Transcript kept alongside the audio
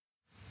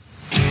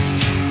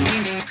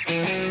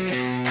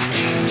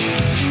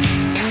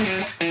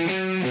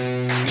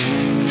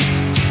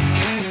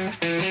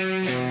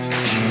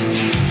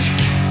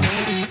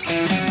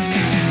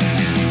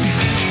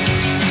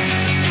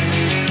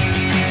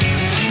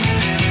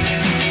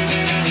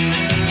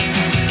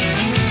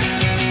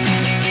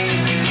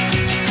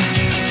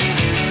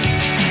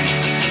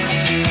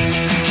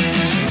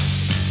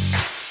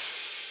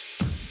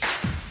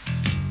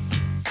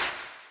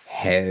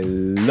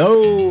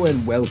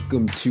and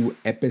welcome to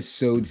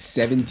episode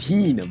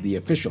 17 of the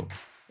official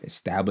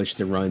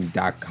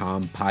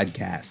EstablishTheRun.com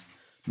podcast.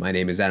 My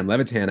name is Adam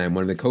Levitan. I'm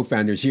one of the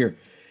co-founders here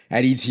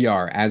at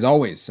ETR. As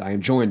always, I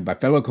am joined by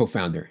fellow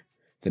co-founder,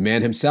 the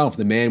man himself,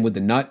 the man with the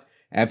nut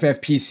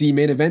FFPC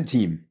main event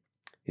team.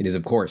 It is,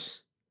 of course,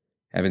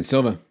 Evan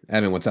Silva.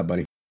 Evan, what's up,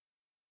 buddy?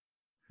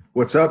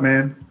 What's up,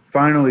 man?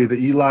 Finally, the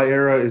Eli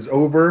era is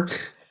over.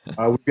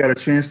 We've got a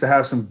chance to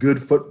have some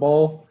good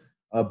football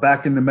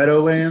back in the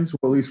Meadowlands,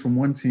 or at least from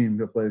one team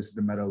that plays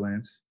the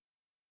Meadowlands.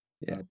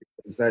 Yeah,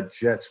 because that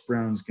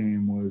Jets-Browns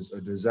game was a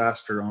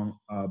disaster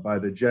by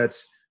the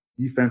Jets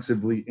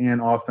defensively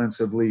and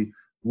offensively.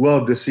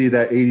 Love to see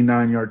that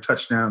 89-yard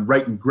touchdown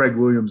right in Greg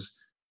Williams'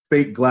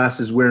 fake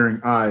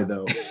glasses-wearing eye,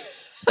 though.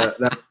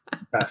 That's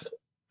fantastic.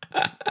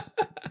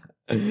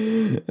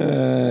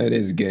 It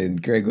is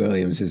good. Greg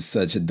Williams is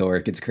such a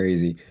dork. It's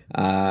crazy.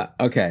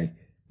 Okay.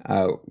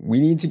 We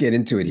need to get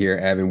into it here,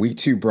 Evan. Week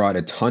 2 brought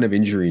a ton of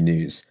injury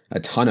news, a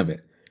ton of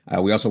it.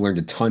 We also learned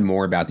a ton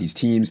more about these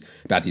teams,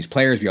 about these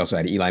players. We also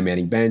had Eli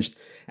Manning benched,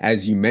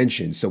 as you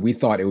mentioned. So we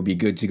thought it would be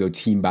good to go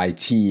team by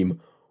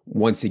team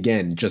once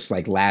again, just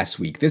like last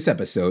week. This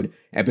episode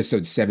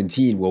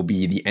 17, will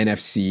be the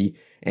NFC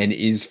and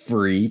is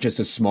free, just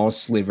a small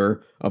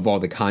sliver of all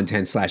the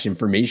content /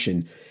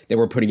 information that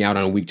we're putting out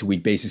on a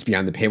week-to-week basis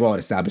behind the paywall at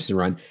Establish the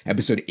Run.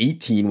 Episode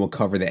 18 will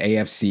cover the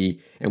AFC,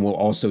 and we'll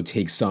also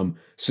take some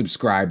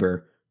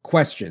subscriber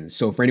questions.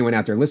 So for anyone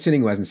out there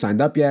listening who hasn't signed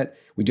up yet,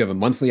 we do have a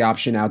monthly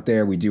option out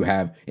there. We do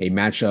have a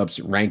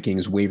matchups,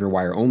 rankings, waiver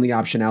wire only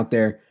option out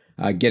there.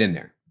 Get in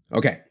there.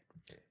 Okay,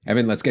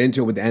 Evan, let's get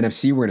into it with the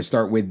NFC. We're going to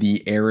start with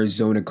the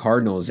Arizona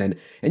Cardinals. And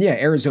yeah,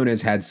 Arizona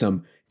has had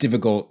some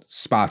difficult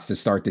spots to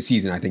start the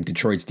season. I think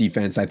Detroit's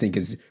defense,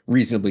 is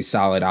reasonably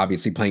solid.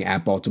 Obviously, playing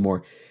at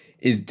Baltimore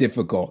is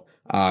difficult.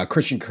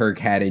 Christian Kirk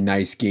had a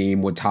nice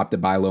game, would top the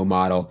buy low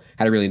model,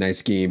 had a really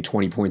nice game,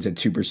 20 points at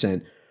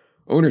 2%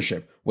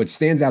 ownership. What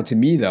stands out to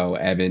me, though,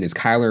 Evan, is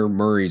Kyler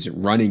Murray's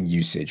running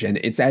usage. And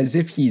it's as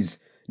if he's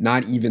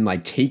not even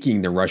like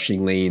taking the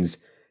rushing lanes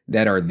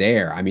that are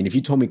there. I mean, if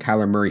you told me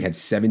Kyler Murray had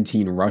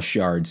 17 rush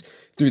yards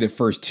through the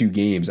first 2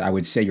 games, I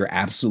would say you're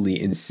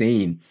absolutely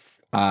insane.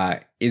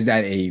 Is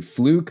that a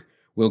fluke?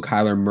 Will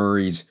Kyler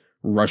Murray's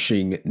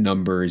rushing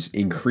numbers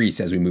increase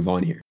as we move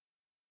on here?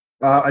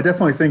 I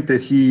definitely think that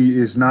he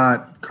is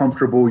not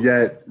comfortable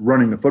yet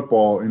running the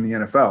football in the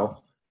NFL,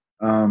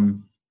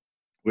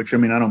 which, I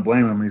mean, I don't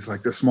blame him. He's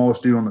like the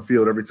smallest dude on the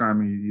field every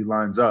time he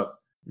lines up.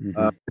 Mm-hmm.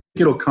 I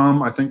think it'll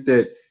come. I think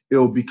that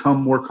it'll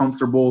become more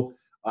comfortable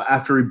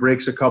after he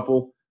breaks a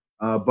couple.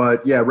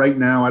 But, yeah, right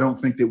now I don't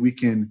think that we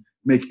can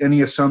make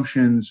any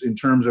assumptions in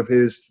terms of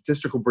his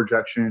statistical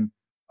projection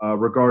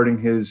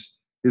regarding his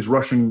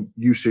rushing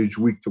usage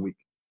week to week.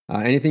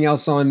 Anything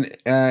else on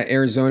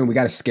Arizona? We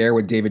got a scare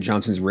with David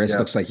Johnson's wrist. Yeah.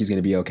 Looks like he's going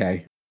to be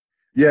okay.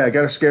 Yeah, I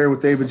got a scare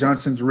with David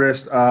Johnson's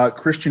wrist.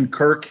 Christian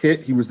Kirk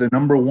hit. He was the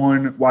number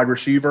 1 wide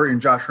receiver in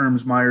Josh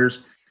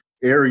Hermsmeyer's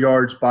air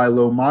yards by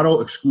low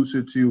model,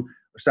 exclusive to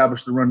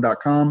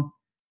EstablishTheRun.com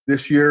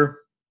this year.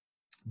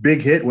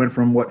 Big hit, went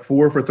from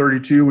 4 for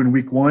 32 in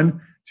week 1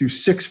 to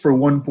 6 for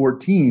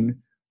 114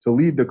 to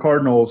lead the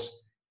Cardinals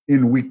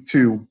in week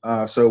 2.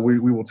 So we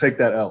will take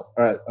that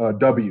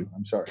W.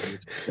 I'm sorry.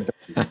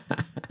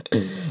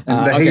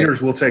 And the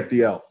haters will take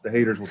the L. The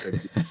haters will take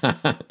the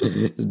L.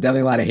 There's definitely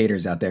a lot of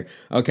haters out there.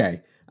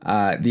 Okay.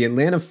 The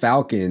Atlanta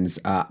Falcons,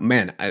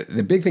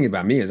 the big thing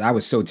about me is I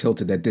was so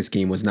tilted that this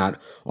game was not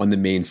on the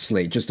main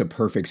slate. Just a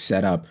perfect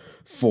setup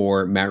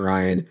for Matt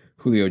Ryan,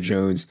 Julio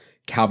Jones,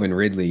 Calvin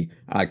Ridley.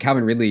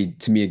 Calvin Ridley,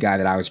 to me, a guy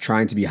that I was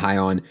trying to be high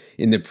on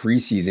in the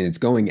preseason. It's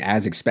going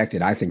as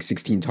expected. I think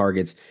 16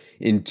 targets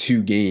in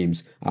 2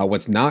 games.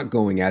 What's not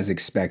going as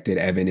expected,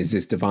 Evan, is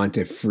this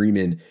Devonta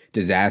Freeman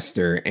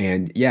disaster.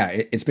 And yeah,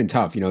 it's been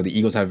tough. You know, the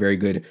Eagles have very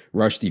good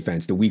rush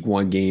defense. The week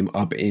 1 game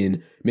up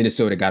in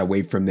Minnesota got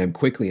away from them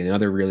quickly in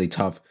another really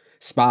tough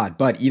spot.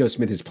 But Ito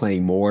Smith is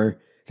playing more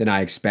than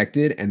I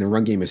expected. And the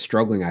run game is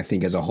struggling, I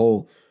think, as a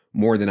whole,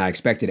 more than I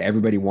expected.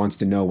 Everybody wants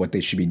to know what they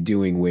should be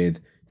doing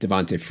with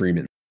Devonta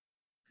Freeman.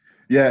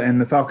 Yeah, and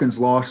the Falcons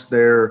lost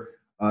their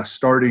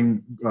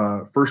starting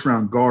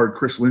first-round guard,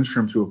 Chris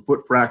Lindstrom, to a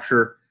foot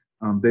fracture.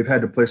 They've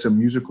had to play some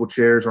musical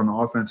chairs on the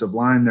offensive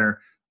line. Their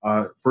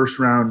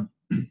first-round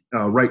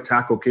right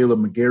tackle, Caleb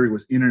McGarry,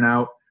 was in and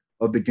out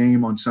of the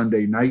game on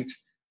Sunday night.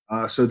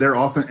 So they're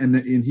often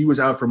and he was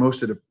out for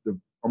most of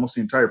almost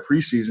the entire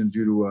preseason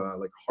due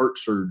to heart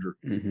surgery.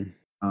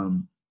 Mm-hmm.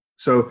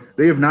 So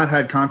they have not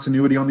had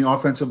continuity on the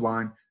offensive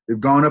line. They've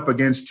gone up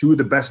against 2 of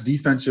the best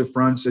defensive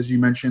fronts, as you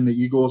mentioned, the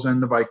Eagles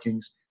and the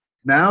Vikings.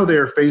 Now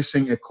they're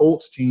facing a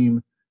Colts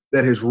team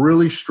that has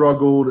really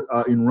struggled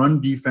in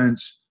run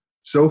defense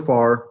so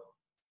far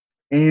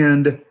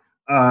and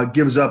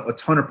gives up a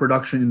ton of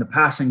production in the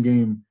passing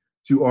game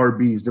to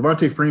RBs.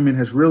 Devonta Freeman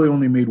has really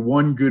only made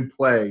 1 good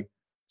play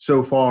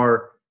so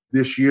far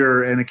this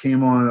year, and it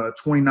came on a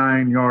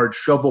 29-yard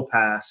shovel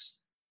pass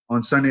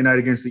on Sunday night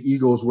against the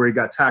Eagles where he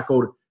got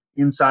tackled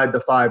inside the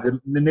 5.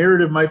 The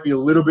narrative might be a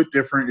little bit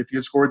different if he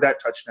had scored that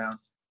touchdown.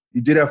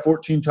 He did have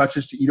 14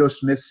 touches to Ito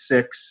Smith's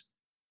 6.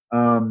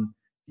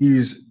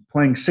 He's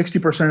playing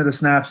 60% of the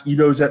snaps.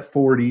 Ito's at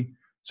 40.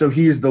 So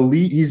he is the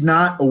lead. He's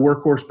not a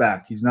workhorse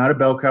back. He's not a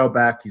bell cow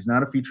back. He's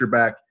not a feature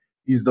back.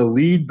 He's the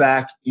lead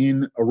back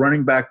in a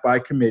running back by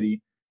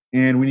committee,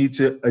 and we need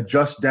to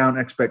adjust down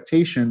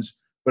expectations.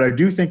 But I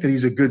do think that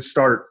he's a good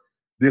start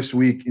this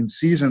week in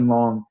season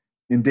long.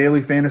 In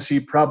daily fantasy,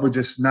 probably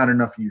just not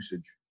enough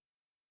usage.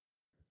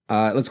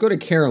 Let's go to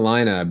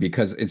Carolina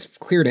because it's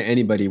clear to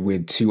anybody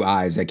with two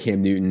eyes that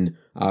Cam Newton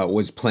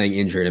was playing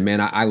injured. And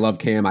man, I love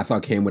Cam. I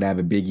thought Cam would have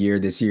a big year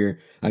this year,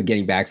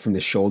 getting back from the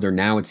shoulder.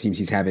 Now it seems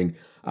he's having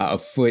a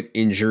foot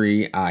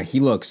injury. He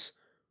looks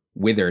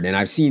withered. And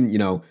I've seen,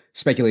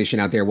 speculation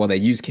out there. Well, they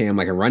use Cam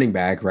like a running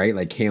back, right?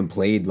 Like Cam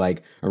played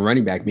like a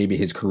running back. Maybe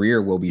his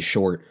career will be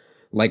short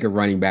like a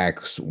running back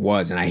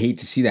was. And I hate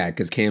to see that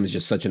because Cam is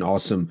just such an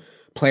awesome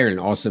player and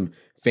an awesome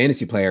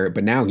fantasy player,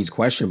 but now he's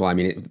questionable. I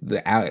mean,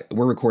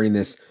 we're recording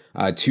this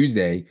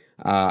Tuesday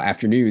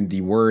afternoon.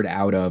 The word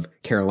out of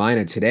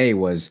Carolina today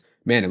was,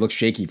 man, it looks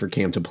shaky for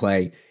Cam to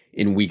play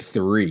in week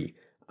 3.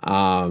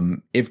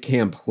 If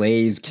Cam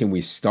plays, can we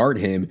start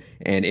him?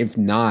 And if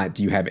not,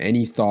 do you have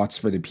any thoughts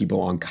for the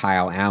people on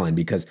Kyle Allen?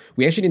 Because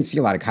we actually didn't see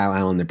a lot of Kyle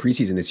Allen in the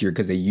preseason this year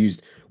because they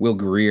used Will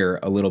Grier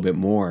a little bit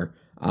more.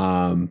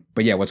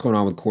 But yeah, what's going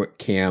on with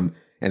Cam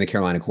and the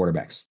Carolina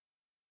quarterbacks?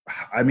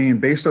 I mean,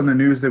 based on the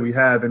news that we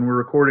have, and we're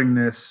recording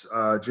this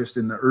just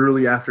in the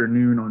early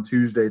afternoon on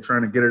Tuesday,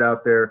 trying to get it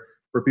out there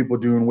for people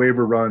doing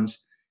waiver runs.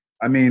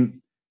 I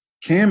mean,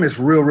 Cam is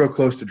real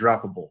close to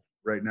droppable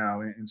right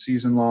now in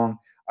season long.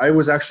 I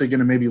was actually going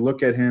to maybe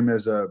look at him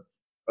as a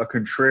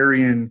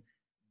contrarian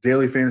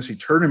daily fantasy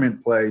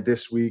tournament play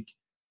this week,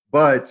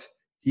 but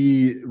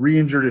he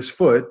re-injured his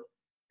foot,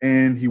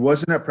 and he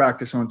wasn't at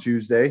practice on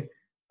Tuesday.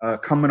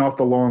 Coming off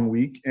the long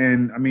week.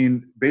 And I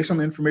mean, based on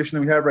the information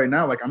that we have right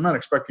now, like I'm not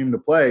expecting him to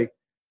play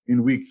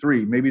in week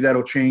 3. Maybe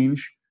that'll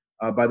change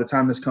by the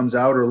time this comes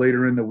out or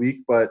later in the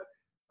week. But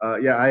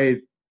I'm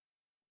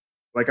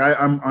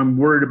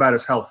worried about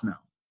his health now.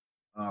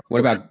 What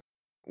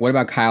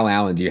about Kyle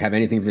Allen? Do you have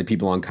anything for the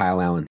people on Kyle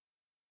Allen?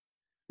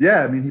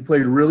 Yeah, I mean, he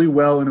played really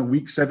well in a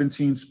week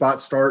 17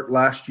 spot start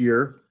last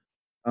year.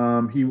 I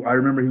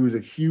remember he was a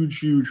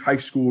huge high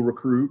school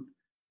recruit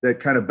that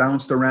kind of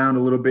bounced around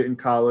a little bit in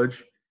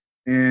college.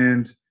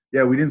 And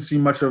yeah, we didn't see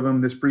much of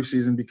him this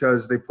preseason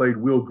because they played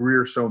Will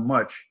Grier so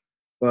much.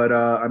 But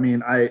I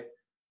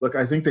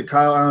think that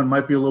Kyle Allen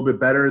might be a little bit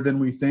better than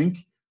we think,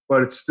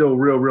 but it's still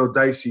real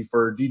dicey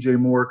for DJ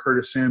Moore,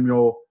 Curtis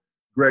Samuel,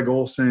 Greg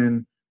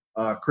Olsen,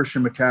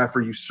 Christian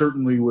McCaffrey. You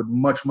certainly would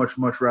much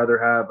rather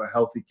have a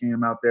healthy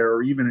Cam out there,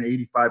 or even an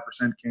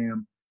 85%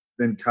 Cam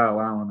than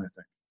Kyle Allen, I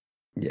think.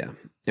 Yeah.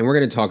 And we're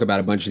going to talk about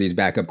a bunch of these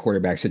backup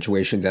quarterback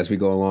situations as we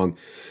go along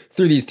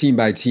through these team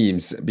by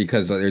teams,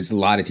 because there's a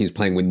lot of teams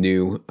playing with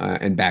new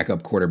and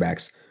backup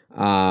quarterbacks.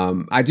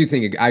 I do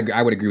think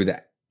I would agree with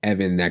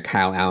Evan that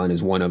Kyle Allen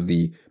is one of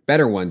the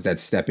better ones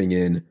that's stepping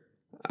in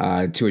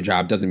to a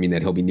job. Doesn't mean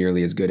that he'll be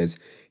nearly as good as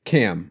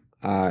Cam.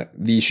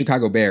 The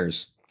Chicago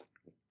Bears,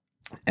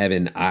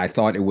 Evan, I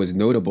thought it was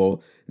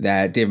notable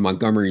that David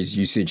Montgomery's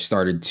usage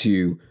started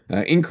to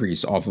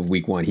increase off of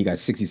week 1. He got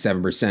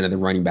 67% of the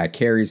running back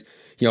carries.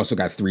 He also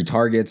got 3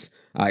 targets.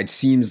 It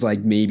seems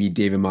like maybe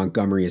David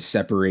Montgomery is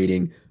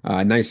separating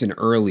nice and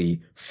early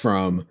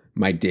from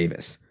Mike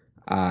Davis.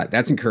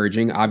 That's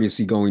encouraging.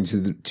 Obviously, going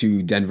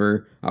to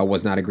Denver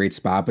was not a great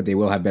spot, but they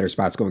will have better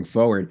spots going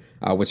forward.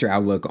 What's your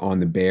outlook on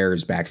the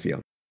Bears'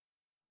 backfield?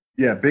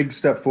 Yeah, big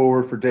step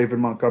forward for David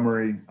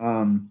Montgomery.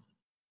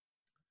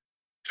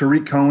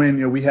 Tariq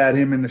Cohen, we had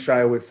him in the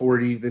Shiloh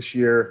 40 this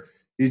year.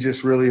 He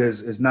just really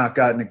has not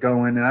gotten it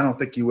going, and I don't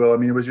think he will. I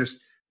mean, it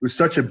was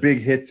such a big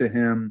hit to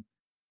him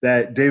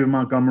that David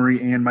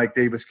Montgomery and Mike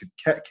Davis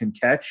can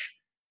catch.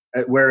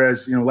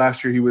 Whereas,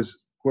 last year he was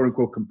quote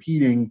unquote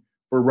competing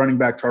for running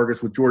back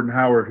targets with Jordan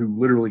Howard, who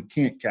literally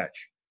can't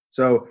catch.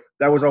 So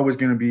that was always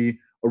going to be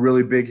a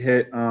really big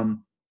hit. The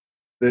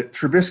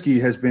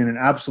Trubisky has been an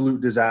absolute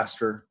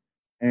disaster,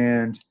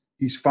 and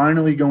he's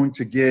finally going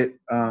to get,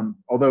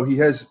 although he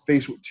has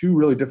faced 2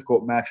 really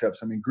difficult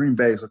matchups. I mean, Green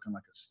Bay is looking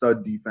like a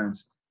stud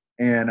defense,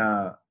 and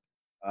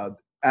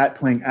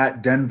playing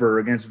at Denver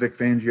against Vic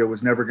Fangio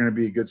was never going to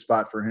be a good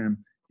spot for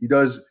him. He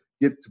does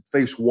get to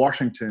face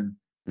Washington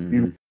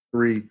in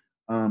 3,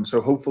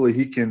 so hopefully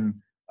he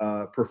can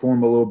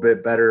perform a little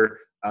bit better.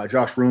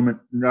 Josh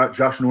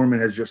Norman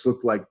has just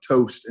looked like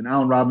toast, and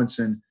Allen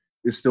Robinson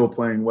is still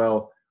playing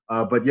well.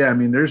 But yeah, I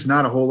mean, there's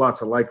not a whole lot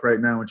to like right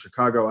now in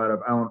Chicago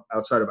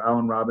outside of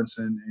Allen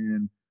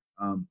Robinson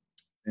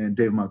and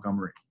Dave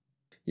Montgomery.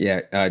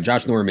 Yeah,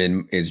 Josh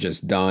Norman is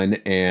just done,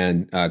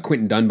 and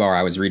Quentin Dunbar,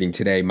 I was reading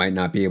today, might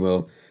not be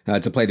able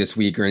to play this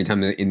week or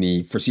anytime in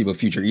the foreseeable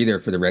future either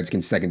for the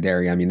Redskins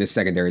secondary. I mean, this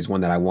secondary is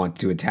one that I want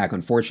to attack.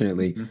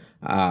 Unfortunately,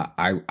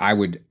 I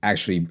would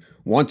actually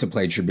want to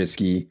play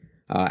Trubisky,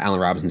 Allen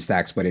Robinson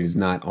stacks, but it is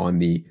not on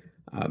the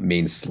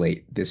main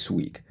slate this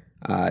week.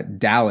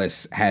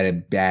 Dallas had a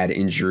bad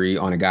injury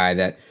on a guy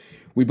that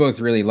we both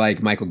really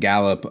like. Michael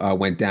Gallup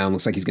went down.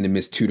 Looks like he's going to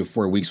miss 2 to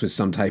 4 weeks with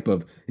some type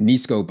of knee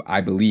scope,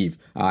 I believe.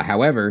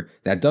 However,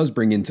 that does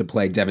bring into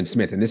play Devin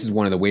Smith. And this is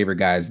one of the waiver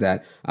guys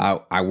that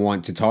I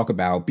want to talk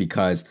about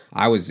because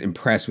I was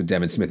impressed with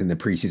Devin Smith in the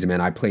preseason,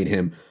 man. I played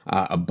him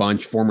a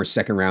bunch. Former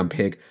second round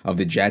pick of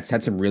the Jets.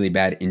 Had some really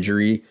bad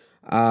injury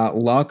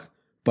luck,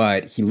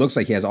 but he looks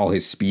like he has all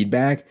his speed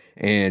back.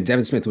 And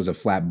Devin Smith was a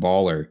flat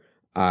baller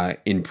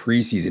in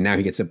preseason. Now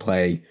he gets to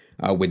play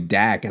with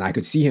Dak, and I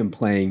could see him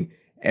playing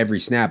every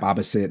snap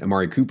opposite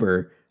Amari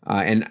Cooper.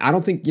 And I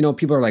don't think,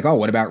 people are like, oh,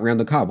 what about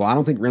Randall Cobb? Well, I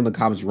don't think Randall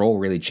Cobb's role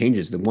really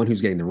changes. The one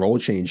who's getting the role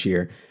change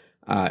here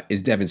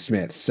is Devin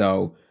Smith.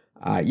 So,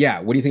 what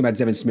do you think about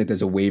Devin Smith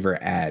as a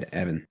waiver ad,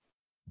 Evan?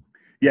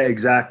 Yeah,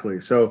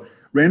 exactly. So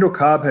Randall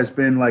Cobb has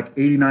been like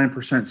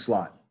 89%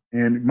 slot.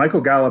 And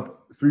Michael Gallup,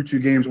 through 2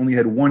 games, only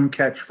had 1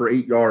 catch for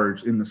 8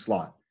 yards in the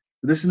slot.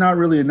 This is not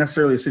really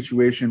necessarily a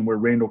situation where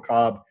Randall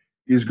Cobb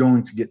is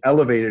going to get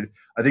elevated.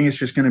 I think it's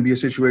just going to be a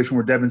situation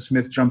where Devin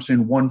Smith jumps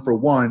in 1 for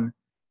 1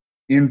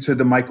 into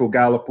the Michael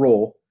Gallup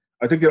role.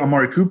 I think that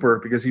Amari Cooper,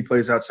 because he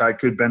plays outside,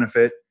 could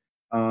benefit.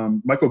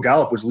 Michael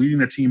Gallup was leading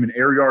the team in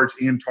air yards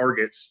and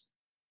targets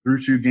through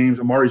 2 games.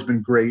 Amari's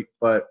been great,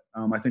 but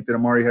I think that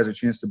Amari has a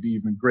chance to be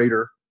even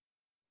greater.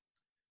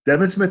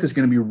 Devin Smith is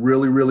going to be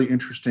really, really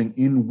interesting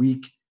in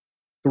week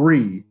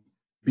 3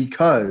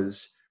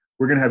 because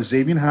we're going to have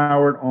Xavier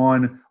Howard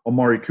on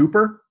Amari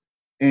Cooper,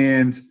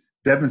 and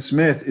Devin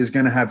Smith is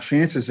going to have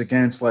chances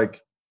against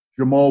like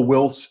Jamal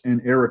Wiltz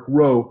and Eric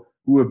Rowe,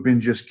 who have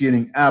been just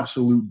getting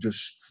absolute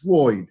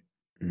destroyed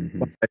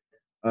by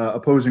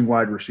opposing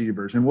wide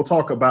receivers. And we'll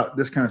talk about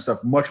this kind of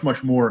stuff much,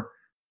 much more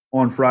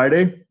on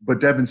Friday. But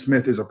Devin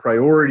Smith is a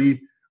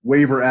priority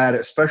waiver ad,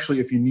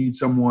 especially if you need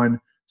someone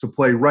to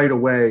play right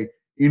away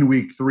in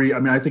week 3. I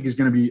mean, I think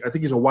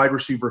he's a wide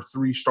receiver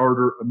 3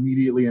 starter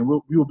immediately, and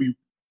we will be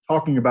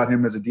talking about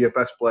him as a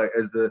DFS play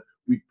as the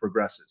week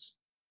progresses.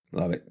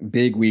 Love it.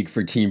 Big week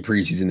for team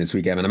preseason this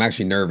week, Evan. I'm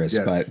actually nervous,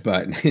 yes.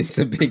 but it's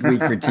a big week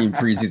for team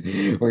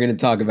preseason. We're going to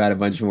talk about a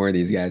bunch more of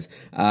these guys.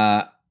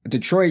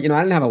 Detroit, I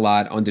didn't have a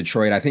lot on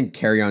Detroit. I think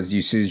Kerryon's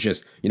usage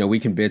just, we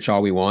can bitch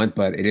all we want,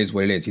 but it is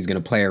what it is. He's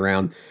going to play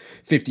around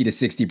 50 to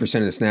 60%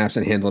 of the snaps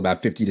and handle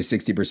about 50 to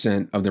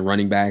 60% of the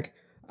running back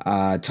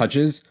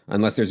touches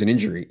unless there's an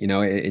injury.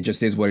 It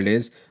just is what it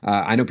is.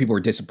 I know people were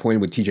disappointed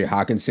with TJ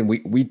Hawkinson.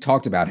 We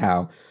talked about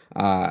how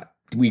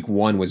week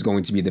 1 was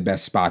going to be the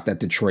best spot that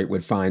Detroit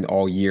would find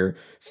all year,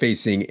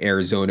 facing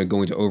Arizona,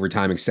 going to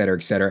overtime, et cetera,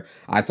 et cetera.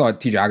 I thought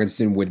TJ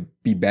Hawkinson would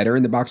be better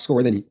in the box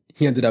score than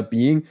he ended up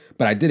being,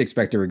 but I did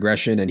expect a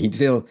regression, and he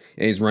still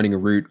is running a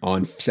route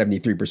on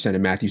 73%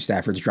 of Matthew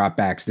Stafford's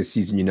dropbacks this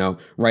season,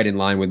 right in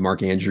line with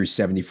Mark Andrews,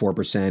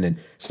 74%, and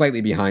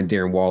slightly behind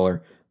Darren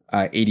Waller,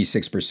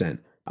 86%.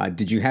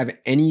 Did you have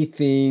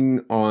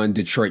anything on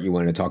Detroit you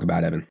wanted to talk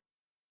about, Evan?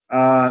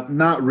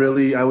 Not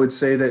really. I would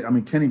say that,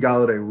 Kenny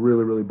Golladay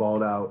really, really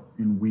balled out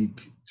in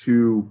week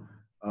 2.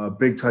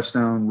 Big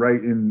touchdown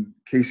right in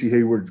Casey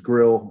Hayward's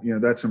grill.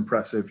 That's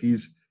impressive.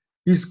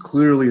 He's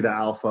clearly the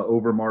alpha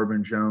over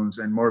Marvin Jones.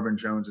 And Marvin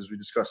Jones, as we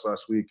discussed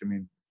last week,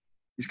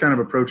 he's kind of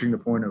approaching the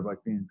point of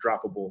like being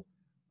droppable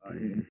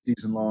in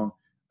season long.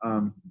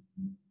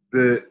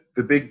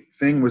 The big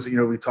thing was,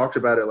 we talked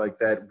about it, like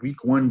that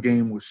week 1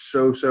 game was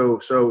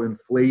so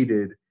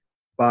inflated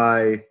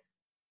by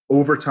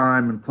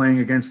overtime and playing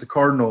against the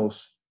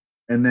Cardinals,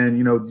 and then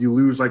you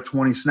lose like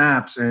 20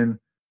 snaps and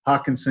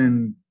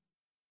Hawkinson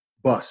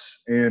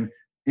busts, and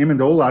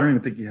Amendola, I don't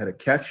even think he had a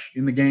catch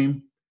in the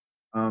game,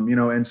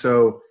 and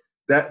so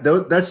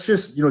that's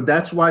just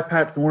that's why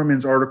Pat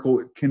Thorman's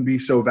article can be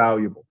so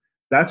valuable.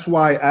 That's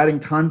why adding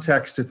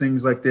context to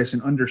things like this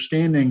and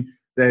understanding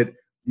that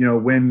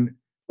when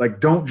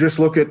don't just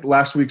look at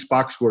last week's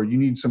box score, you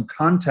need some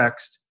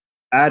context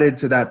added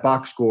to that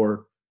box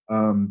score.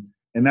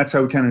 And that's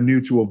how we kind of knew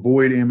to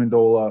avoid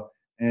Amendola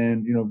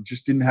and,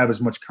 just didn't have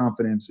as much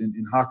confidence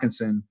in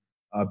Hawkinson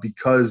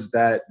because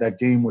that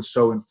game was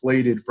so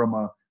inflated from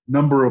a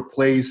number of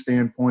plays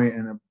standpoint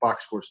and a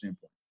box score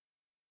standpoint.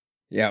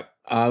 Yeah.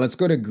 Let's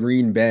go to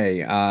Green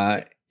Bay.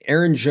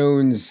 Aaron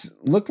Jones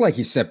looked like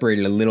he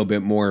separated a little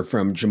bit more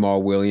from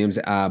Jamal Williams,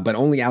 but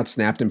only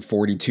outsnapped him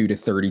 42 to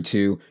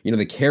 32.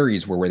 The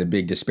carries were where the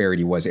big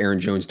disparity was. Aaron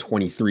Jones,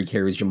 23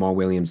 carries, Jamal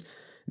Williams,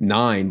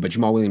 9, but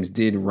Jamal Williams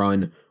did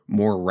run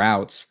more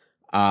routes.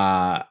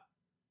 I'm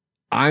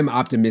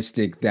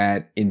optimistic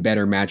that in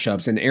better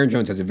matchups, and Aaron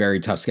Jones has a very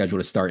tough schedule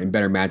to start, in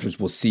better matchups,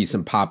 we'll see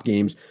some pop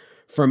games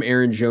from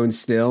Aaron Jones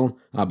still,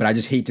 but I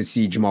just hate to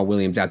see Jamal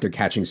Williams out there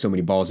catching so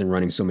many balls and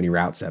running so many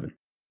routes, Evan.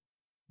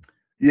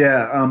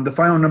 Yeah, the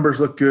final numbers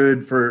look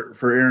good for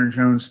Aaron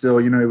Jones still.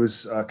 It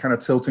was kind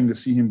of tilting to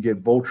see him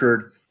get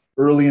vultured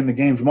early in the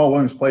game. Jamal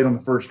Williams played on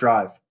the first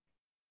drive.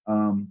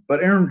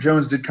 But Aaron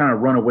Jones did kind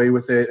of run away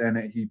with it,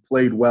 and he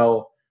played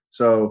well.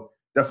 So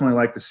definitely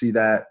like to see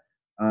that.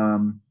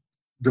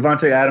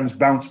 Devontae Adams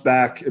bounced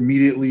back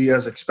immediately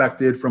as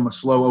expected from a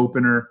slow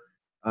opener.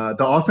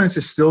 The offense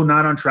is still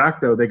not on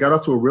track, though. They got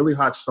off to a really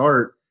hot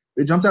start.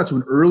 They jumped out to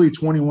an early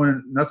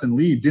 21-0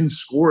 lead, didn't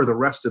score the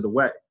rest of the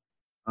way.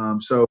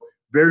 So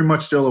very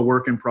much still a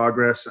work in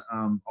progress.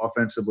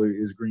 Offensively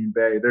is Green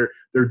Bay.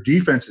 Their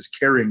defense is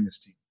carrying this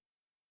team.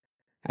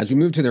 As we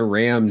move to the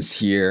Rams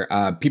here,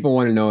 people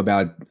want to know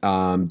about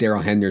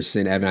Darrell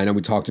Henderson. Evan, I know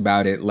we talked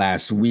about it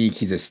last week.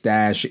 He's a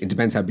stash. It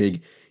depends how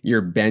big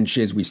your bench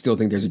is. We still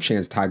think there's a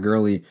chance Todd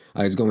Gurley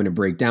is going to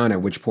break down,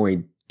 at which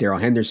point Darrell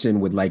Henderson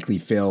would likely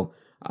fill,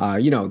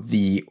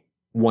 the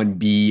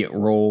 1B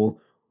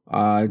role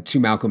to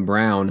Malcolm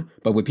Brown.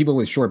 But with people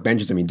with short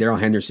benches, I mean, Darrell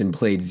Henderson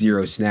played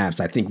 0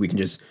 snaps. I think we can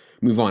just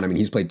move on. I mean,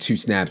 he's played 2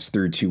 snaps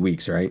through 2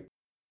 weeks, right?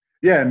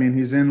 Yeah, I mean,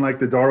 he's in like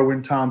the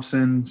Darwin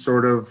Thompson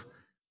sort of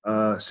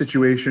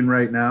situation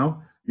right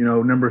now.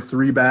 Number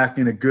 3 back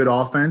in a good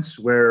offense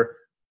where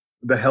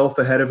the health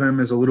ahead of him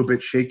is a little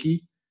bit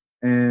shaky,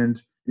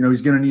 and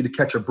he's going to need to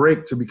catch a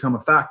break to become a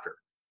factor.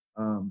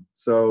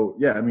 So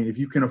yeah, I mean, if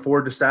you can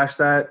afford to stash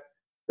that,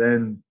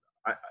 then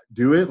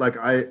do it. Like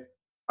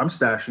I'm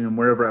stashing him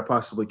wherever I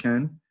possibly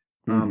can.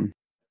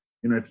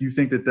 If you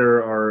think that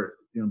there are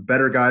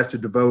better guys to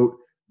devote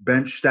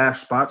bench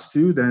stash spots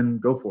to, then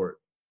go for it.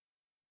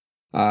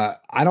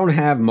 I don't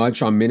have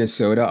much on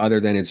Minnesota other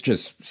than it's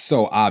just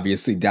so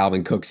obviously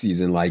Dalvin Cook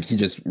season. Like, he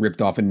just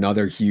ripped off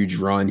another huge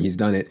run. He's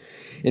done it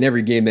in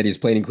every game that he's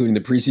played, including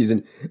the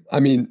preseason. I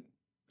mean,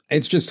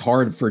 it's just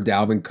hard for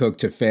Dalvin Cook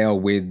to fail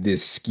with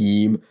this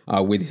scheme,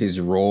 with his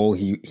role.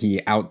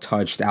 He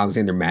out-touched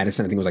Alexander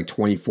Mattison. I think it was like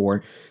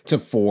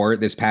 24-4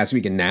 this past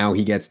week, and now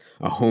he gets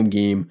a home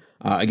game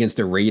against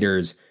the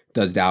Raiders,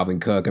 does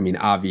Dalvin Cook. I mean,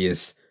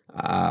 obvious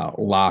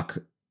lock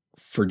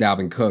for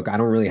Dalvin Cook. I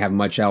don't really have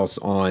much else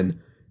on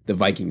the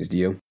Vikings, do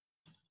you?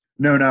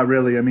 No, not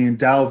really. I mean,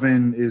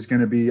 Dalvin is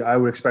going to be, I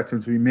would expect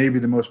him to be maybe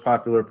the most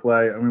popular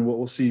play. I mean,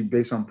 we'll see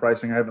based on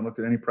pricing. I haven't looked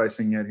at any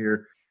pricing yet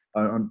here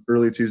on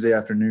early Tuesday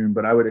afternoon,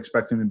 but I would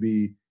expect him to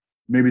be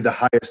maybe the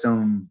highest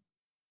owned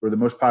or the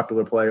most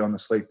popular play on the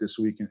slate this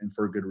week, and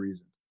for a good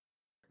reason.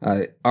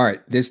 All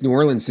right. This New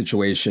Orleans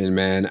situation,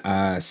 man,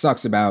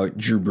 sucks about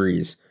Drew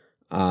Brees.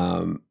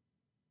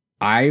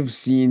 I've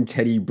seen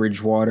Teddy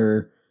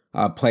Bridgewater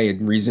play a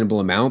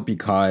reasonable amount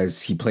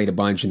because he played a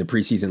bunch in the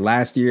preseason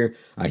last year.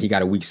 He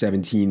got a week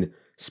 17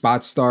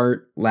 spot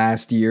start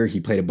last year. He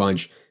played a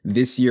bunch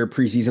this year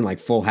preseason, like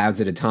full halves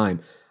at a time.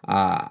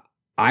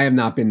 I have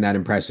not been that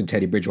impressed with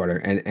Teddy Bridgewater.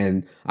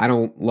 And I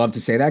don't love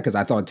to say that because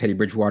I thought Teddy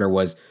Bridgewater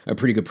was a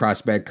pretty good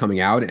prospect coming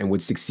out and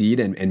would succeed.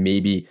 And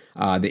maybe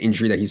the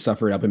injury that he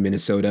suffered up in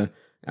Minnesota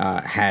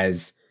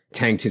has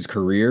tanked his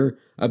career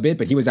a bit,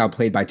 but he was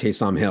outplayed by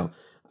Taysom Hill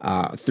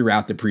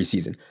throughout the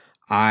preseason.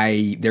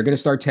 They're going to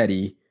start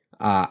Teddy.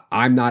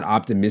 I'm not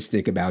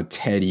optimistic about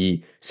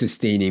Teddy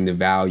sustaining the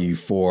value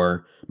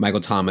for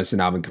Michael Thomas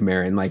and Alvin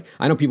Kamara. And like,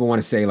 I know people want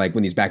to say like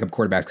when these backup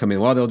quarterbacks come in,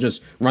 well, they'll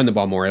just run the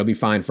ball more. It'll be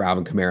fine for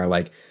Alvin Kamara.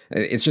 Like,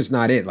 it's just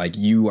not it. Like,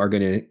 you are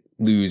going to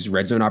lose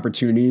red zone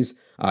opportunities.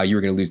 You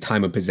are going to lose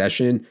time of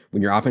possession.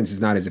 When your offense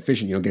is not as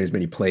efficient, you don't get as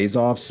many plays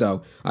off.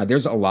 So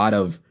there's a lot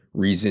of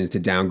reasons to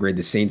downgrade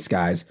the Saints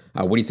guys.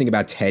 What do you think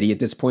about Teddy at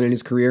this point in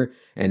his career?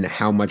 And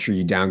how much are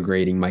you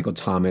downgrading Michael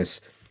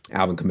Thomas,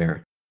 Alvin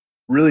Kamara?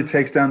 Really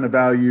takes down the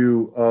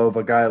value of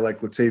a guy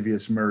like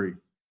Latavius Murray,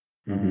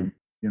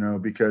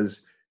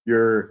 because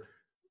your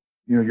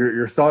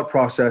thought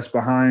process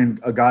behind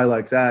a guy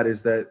like that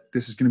is that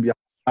this is going to be an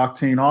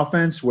octane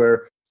offense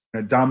where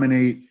going to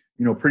dominate,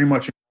 pretty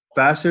much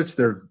facets.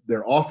 Their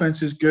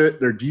offense is good,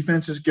 their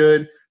defense is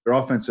good, their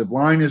offensive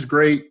line is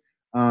great.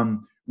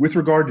 With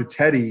regard to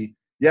Teddy,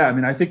 yeah, I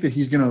mean, I think that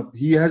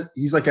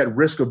he's like at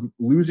risk of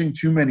losing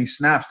too many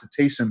snaps to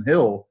Taysom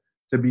Hill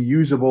to be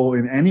usable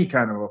in any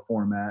kind of a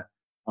format.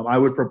 I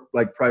would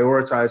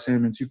prioritize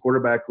him in 2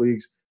 quarterback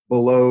leagues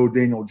below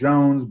Daniel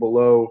Jones,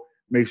 below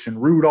Mason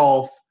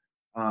Rudolph.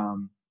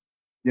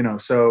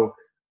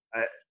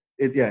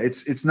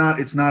 It's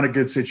not a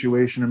good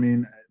situation. I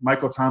mean,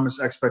 Michael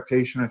Thomas'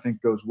 expectation, I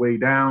think, goes way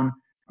down.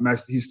 I mean,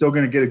 he's still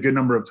going to get a good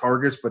number of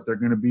targets, but they're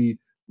going to be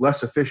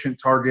less efficient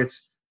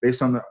targets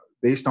based on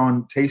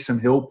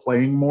Taysom Hill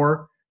playing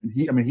more.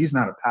 And he's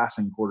not a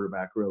passing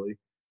quarterback really.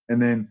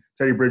 And then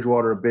Teddy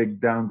Bridgewater, a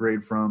big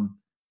downgrade from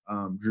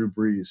Drew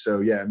Brees.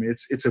 So yeah, I mean,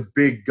 it's a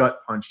big gut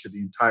punch to the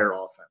entire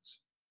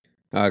offense.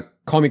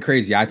 Call me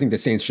crazy. I think the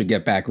Saints should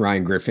get back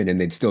Ryan Griffin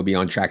and they'd still be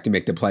on track to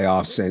make the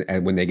playoffs.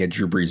 And when they get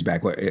Drew Brees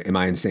back, am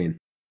I insane?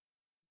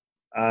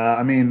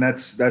 I mean,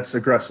 that's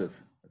aggressive.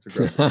 That's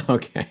aggressive.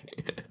 Okay.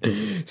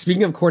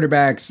 Speaking of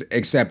quarterbacks,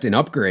 except an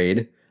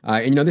upgrade,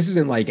 this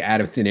isn't like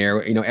out of thin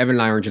air. Evan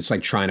and I aren't just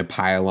like trying to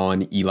pile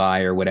on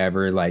Eli or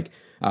whatever. Like,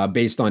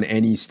 based on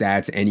any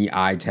stats, any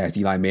eye test,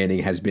 Eli Manning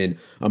has been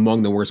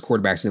among the worst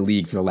quarterbacks in the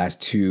league for the last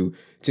 2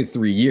 to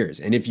 3 years.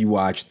 And if you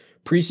watched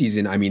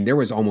preseason, I mean, there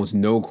was almost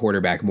no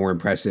quarterback more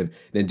impressive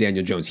than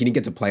Daniel Jones. He didn't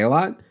get to play a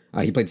lot.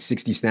 He played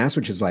 60 snaps,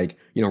 which is like,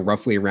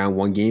 roughly around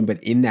one game.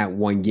 But in that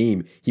one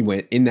game,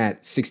 in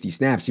that 60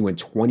 snaps, he went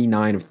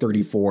 29 of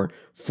 34,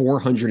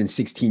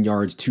 416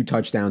 yards, 2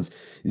 touchdowns,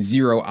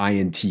 0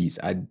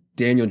 INTs.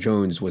 Daniel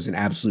Jones was an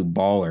absolute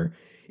baller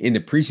in the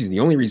preseason.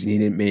 The only reason he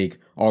didn't make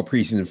all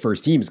preseason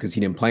first team is because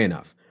he didn't play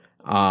enough.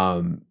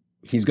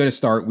 He's going to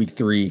start week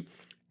 3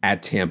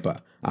 at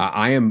Tampa.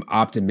 I am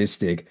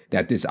optimistic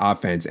that this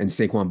offense and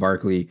Saquon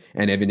Barkley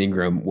and Evan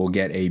Ingram will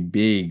get a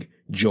big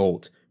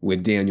jolt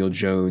with Daniel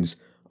Jones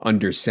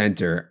under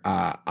center.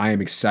 I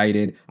am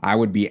excited. I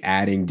would be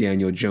adding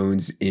Daniel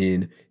Jones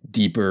in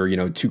deeper,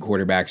 two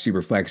quarterback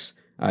super flex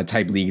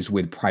type leagues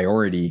with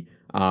priority.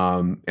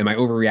 Am I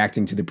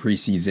overreacting to the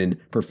preseason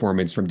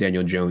performance from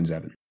Daniel Jones,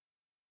 Evan?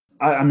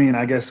 I mean,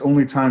 I guess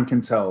only time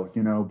can tell,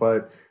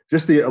 but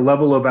just the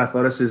level of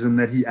athleticism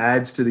that he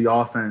adds to the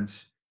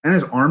offense and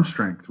his arm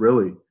strength,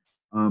 really,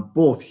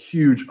 both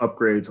huge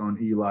upgrades on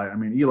Eli. I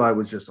mean, Eli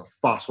was just a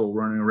fossil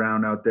running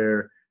around out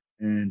there.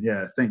 And,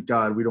 yeah, thank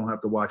God we don't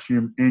have to watch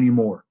him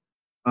anymore.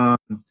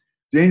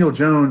 Daniel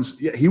Jones,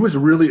 he was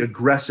really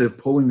aggressive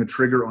pulling the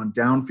trigger on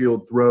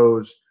downfield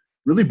throws,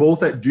 really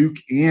both at Duke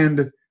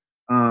and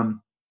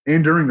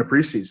during the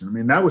preseason. I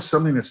mean, that was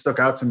something that stuck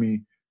out to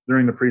me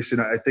during the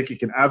preseason. I think it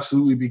can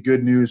absolutely be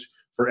good news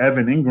for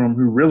Evan Ingram,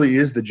 who really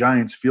is the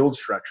Giants' field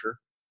stretcher.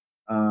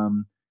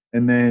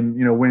 And then,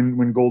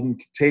 when Golden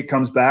Tate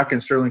comes back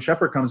and Sterling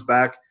Shepard comes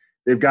back,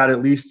 they've got at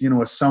least,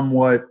 a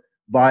somewhat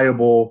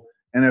viable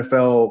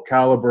NFL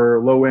caliber,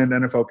 low-end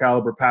NFL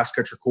caliber pass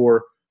catcher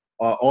core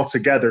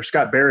altogether.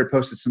 Scott Barrett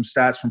posted some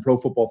stats from Pro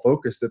Football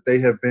Focus that they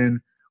have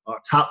been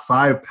top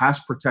 5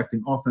 pass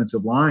protecting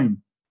offensive line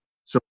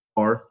so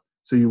far.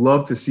 So you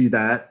love to see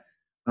that.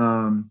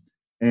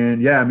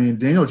 And, yeah, I mean,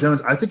 Daniel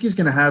Jones, I think he's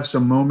going to have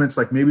some moments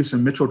like maybe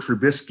some Mitchell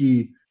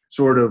Trubisky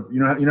sort of, you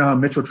know how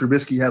Mitchell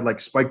Trubisky had like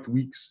spiked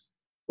weeks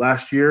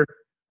last year.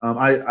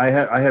 I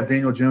have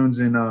Daniel Jones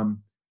in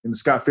the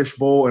Scott Fish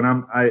Bowl, and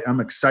I'm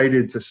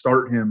excited to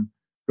start him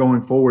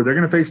going forward. They're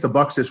going to face the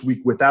Bucs this week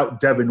without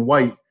Devin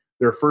White,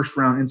 their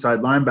first-round inside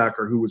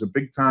linebacker, who was a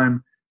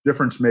big-time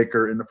difference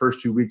maker in the first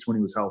 2 weeks when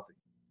he was healthy.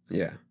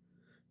 Yeah,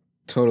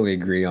 totally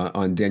agree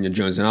on Daniel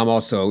Jones. And I'm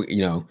also,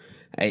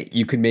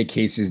 you could make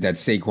cases that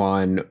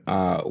Saquon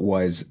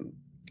was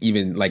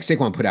even like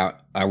Saquon put out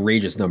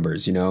outrageous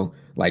numbers,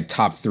 like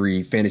top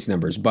 3 fantasy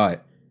numbers.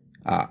 But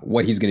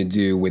what he's going to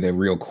do with a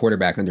real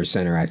quarterback under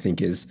center, I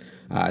think, is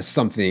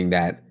something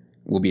that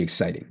will be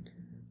exciting.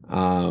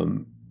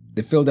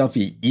 The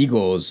Philadelphia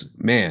Eagles,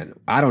 man,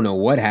 I don't know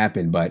what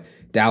happened, but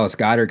Dallas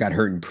Goedert got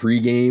hurt in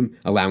pregame,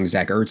 allowing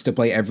Zach Ertz to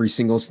play every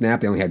single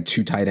snap. They only had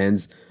 2 tight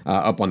ends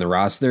up on the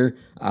roster.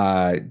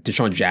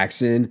 Deshaun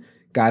Jackson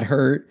got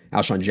hurt.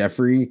 Alshon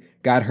Jeffrey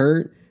got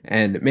hurt.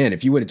 And, man,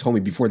 if you would have told me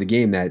before the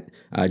game that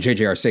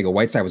J.J.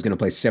 Arcega-Whiteside was going to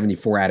play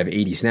 74 out of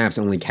 80 snaps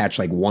and only catch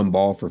like 1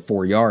 ball for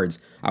 4 yards,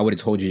 I would have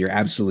told you you're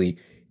absolutely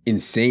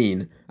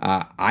insane.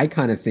 I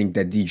kind of think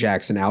that D.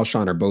 Jackson and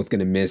Alshon are both going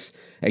to miss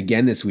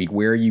again this week.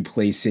 Where are you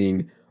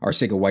placing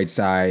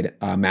Arcega-Whiteside,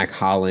 Mac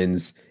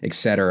Hollins,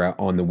 etc.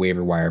 on the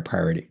waiver wire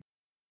priority?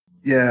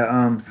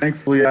 Yeah,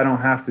 thankfully I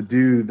don't have to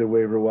do the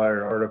waiver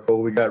wire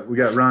article. We got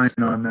Ryan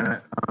on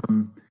that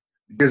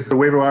because the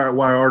waiver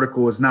wire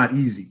article is not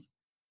easy,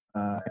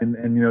 and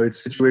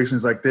it's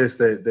situations like this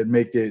that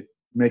make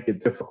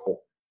it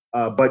difficult.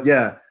 But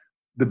yeah,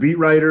 the beat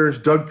writers,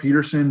 Doug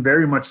Peterson,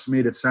 very much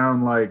made it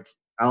sound like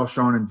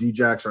Alshon and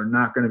Djax are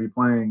not going to be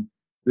playing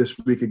this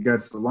week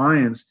against the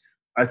Lions.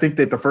 I think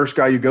that the first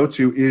guy you go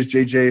to is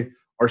J.J.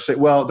 Arcega.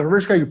 Well, the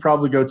first guy you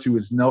probably go to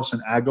is Nelson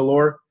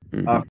Aguilar.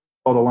 Mm-hmm.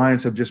 All the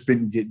Lions have just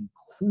been getting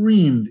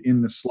creamed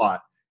in the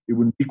slot.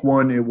 In week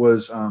 1, it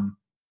was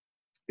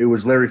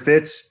Larry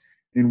Fitz.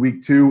 In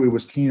week 2, it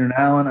was Keenan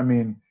Allen. I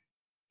mean,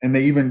 and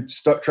they even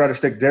tried to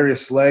stick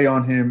Darius Slay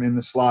on him in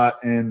the slot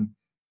and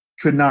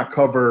could not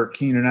cover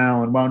Keenan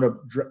Allen. Wound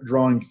up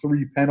drawing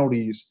 3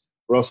 penalties,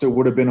 or else it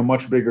would have been a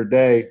much bigger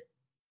day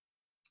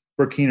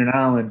for Keenan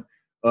Allen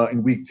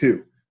in week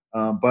 2.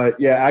 But,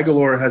 yeah,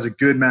 Aguilar has a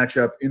good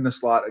matchup in the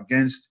slot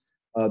against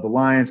the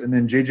Lions. And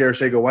then J.J.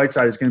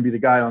 Arcega-Whiteside is going to be the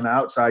guy on the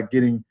outside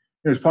getting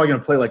 – he's probably going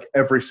to play like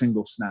every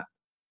single snap.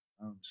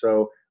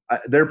 So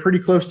they're pretty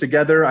close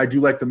together. I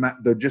do like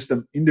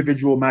the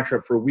individual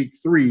matchup for week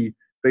 3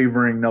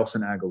 favoring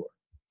Nelson Aguilar.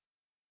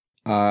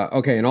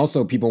 Okay, and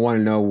also people want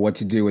to know what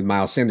to do with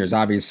Miles Sanders.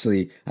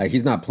 Obviously,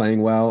 he's not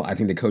playing well. I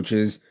think the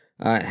coaches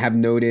have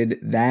noted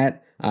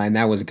that, and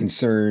that was a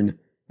concern.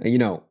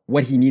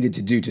 What he needed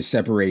to do to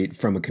separate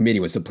from a committee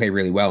was to play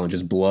really well and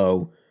just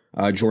blow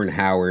Jordan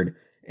Howard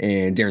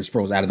and Darren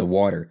Sproles out of the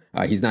water.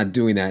 He's not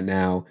doing that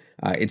now.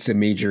 It's a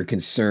major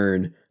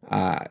concern.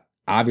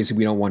 Obviously,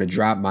 we don't want to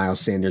drop Miles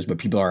Sanders, but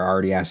people are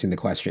already asking the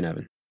question,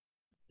 Evan.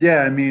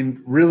 Yeah, I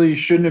mean, really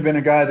shouldn't have been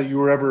a guy that you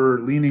were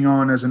ever leaning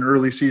on as an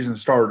early season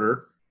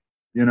starter,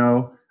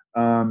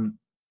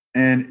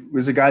 and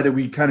was a guy that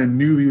we kind of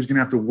knew he was going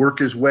to have to work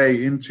his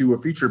way into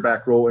a feature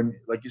back role. And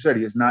like you said,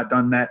 he has not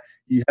done that.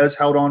 He has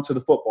held on to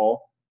the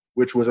football,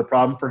 which was a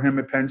problem for him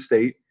at Penn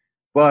State,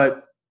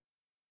 but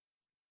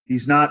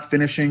he's not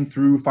finishing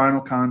through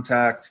final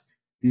contact.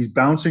 He's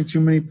bouncing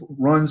too many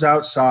runs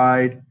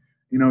outside.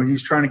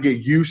 He's trying to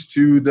get used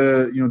to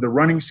the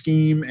running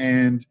scheme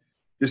and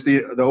just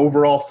the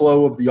overall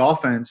flow of the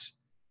offense.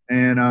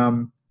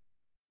 And,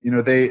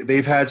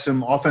 they've had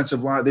some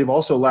offensive line. They've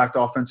also lacked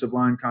offensive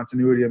line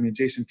continuity. I mean,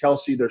 Jason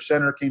Kelce, their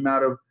center, came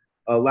out of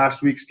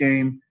last week's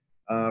game,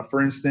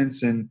 for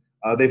instance, and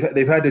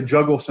they've had to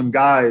juggle some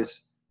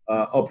guys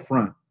up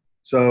front.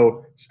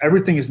 So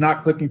everything is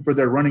not clicking for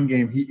their running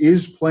game. He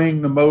is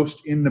playing the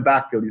most in the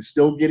backfield. He's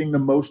still getting the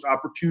most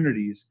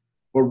opportunities.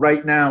 But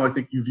right now, I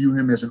think you view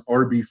him as an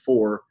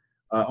RB4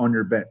 on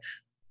your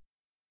bench.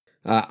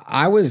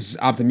 I was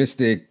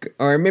optimistic,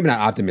 or maybe not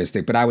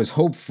optimistic, but I was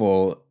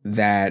hopeful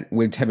that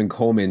with Tevin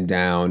Coleman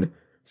down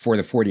for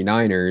the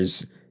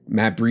 49ers,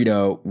 Matt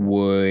Breida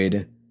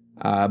would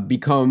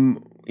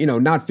become,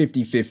 not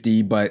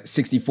 50-50, but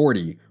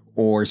 60-40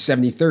 or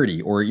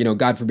 70-30 or,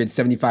 God forbid,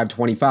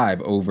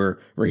 75-25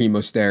 over Raheem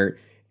Mostert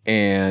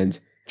and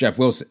Jeff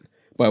Wilson.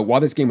 But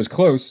while this game was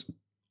close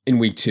in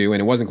week 2,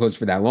 and it wasn't close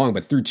for that long,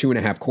 but through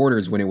 2.5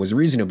 quarters when it was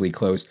reasonably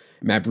close,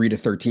 Matt Breida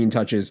 13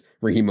 touches,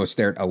 Raheem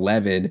Mostert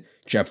 11,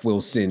 Jeff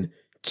Wilson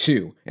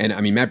 2. And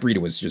I mean, Matt Breida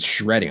was just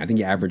shredding. I think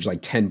he averaged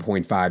like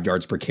 10.5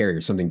 yards per carry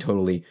or something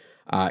totally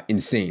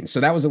insane.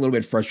 So that was a little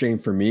bit frustrating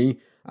for me.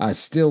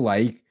 Still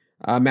like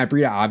Matt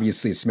Breida,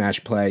 obviously a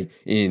smash play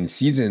in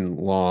season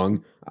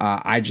long.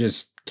 I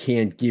just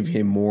can't give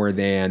him more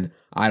than,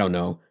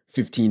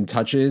 15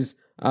 touches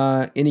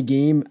in a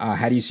game.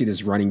 How do you see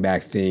this running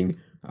back thing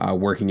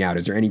working out?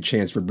 Is there any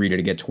chance for Breida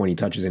to get 20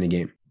 touches in a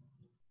game?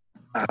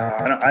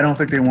 I don't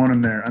think they want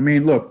him there. I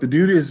mean, look, the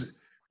dude is,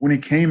 when he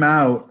came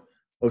out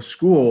of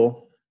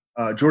school,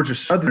 Georgia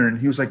Southern,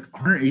 he was like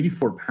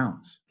 184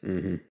 pounds.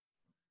 Mm-hmm.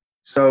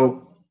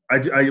 So I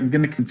am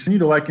going to continue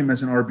to like him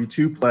as an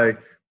RB2 play,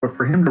 but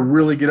for him to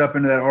really get up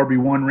into that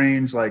RB1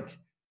 range, like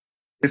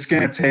it's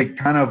going to take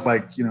kind of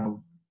like,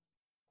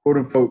 quote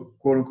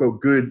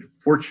unquote, good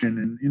fortune,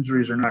 and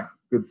injuries are not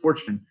good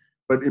fortune,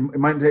 but it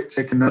might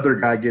take another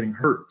guy getting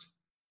hurt.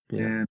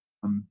 Yeah.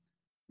 And,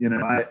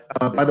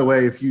 by the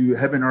way, if you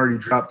haven't already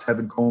dropped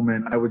Tevin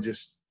Coleman, I would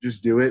just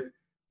do it,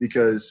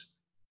 because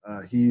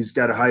he's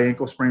got a high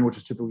ankle sprain, which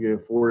is typically a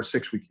 4 to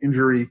 6 week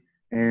injury.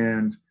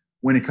 And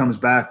when he comes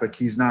back, like,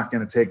 he's not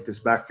going to take this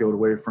backfield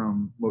away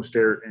from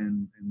Mostert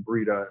and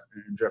Breida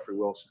and Jeffrey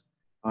Wilson.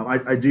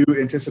 I do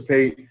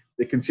anticipate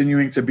it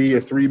continuing to be a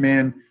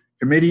 3-man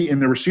committee in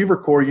the receiver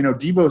core.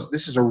 Debo's,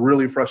 this is a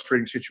really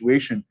frustrating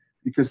situation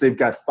because they've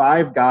got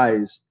 5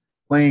 guys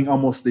playing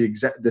almost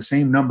the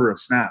same number of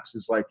snaps.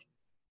 It's like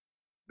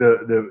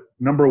the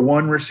number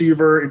 1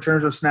 receiver in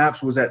terms of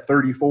snaps was at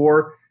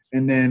 34,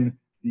 and then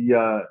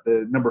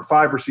the number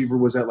 5 receiver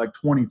was at like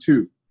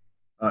 22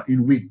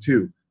 in week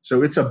 2.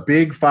 So it's a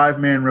big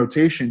 5-man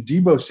rotation.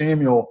 Deebo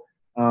Samuel,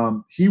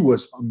 he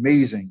was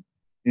amazing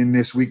in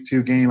this week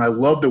 2 game. I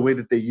love the way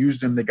that they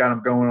used him. They got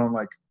him going on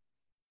like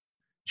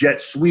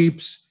jet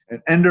sweeps,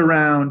 an end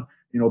around,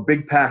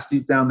 big pass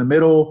deep down the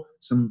middle,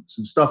 some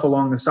stuff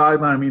along the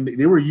sideline. I mean,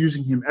 they were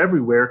using him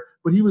everywhere,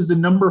 but he was the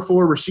number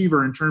 4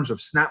 receiver in terms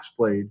of snaps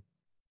played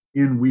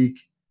in week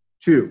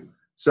 2.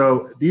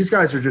 So these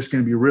guys are just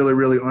going to be really,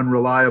 really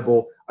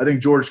unreliable. I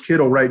think George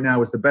Kittle right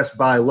now is the best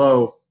buy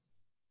low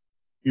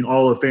in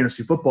all of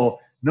fantasy football.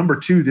 Number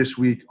 2 this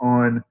week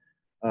on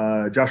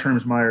Josh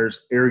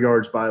Hermsmeyer's air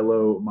yards buy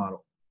low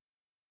model.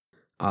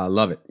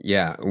 Love it.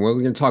 Yeah. We're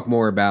going to talk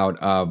more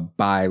about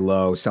buy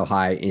low, sell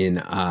high in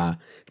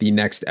the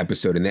next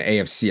episode, in the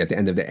AFC, at the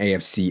end of the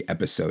AFC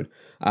episode.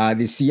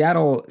 The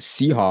Seattle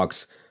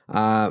Seahawks,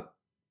 I'm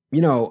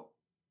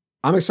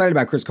excited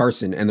about Chris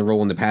Carson and the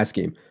role in the pass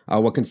game.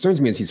 What concerns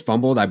me is he's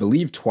fumbled, I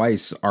believe,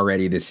 twice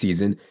already this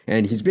season.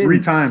 And he's been 3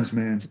 times,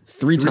 man.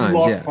 3 times.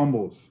 Lost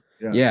fumbles.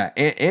 Yeah,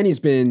 and he's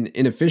been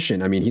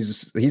inefficient. I mean,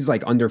 he's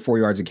like under 4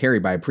 yards a carry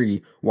by a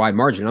pretty wide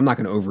margin. I'm not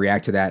going to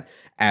overreact to that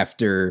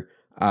after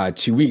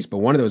 2 weeks, but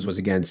one of those was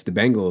against the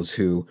Bengals,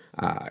 who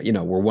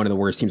were one of the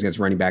worst teams against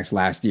running backs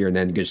last year, and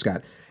then just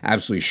got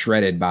absolutely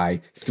shredded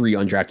by 3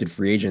 undrafted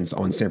free agents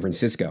on San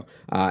Francisco.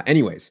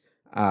 Anyways,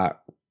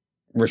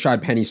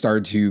 Rashad Penny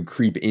started to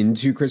creep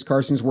into Chris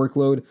Carson's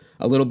workload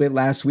a little bit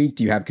last week.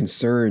 Do you have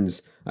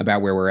concerns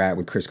about where we're at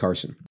with Chris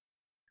Carson?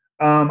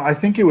 I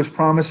think it was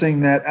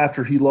promising that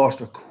after he lost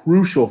a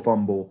crucial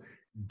fumble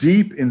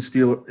deep in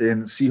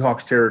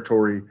Seahawks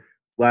territory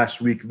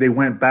last week, they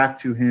went back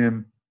to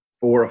him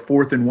for a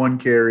 4th and 1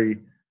 carry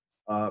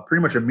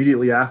pretty much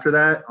immediately after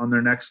that on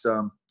their next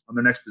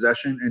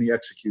possession, and he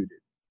executed.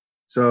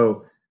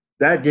 So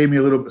that gave me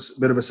a little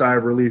bit of a sigh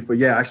of relief. But,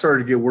 yeah, I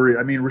started to get worried.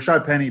 I mean,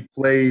 Rashad Penny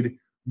played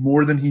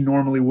more than he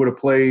normally would have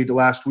played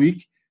last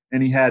week,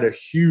 and he had a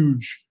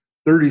huge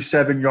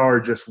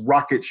 37-yard just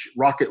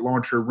rocket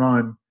launcher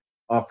run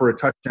for a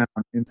touchdown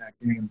in that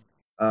game.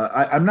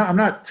 I'm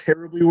not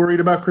terribly worried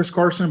about Chris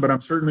Carson, but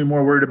I'm certainly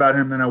more worried about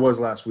him than I was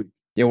last week.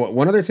 Yeah,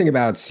 one other thing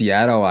about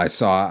Seattle I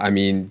saw, I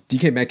mean,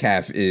 DK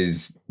Metcalf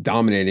is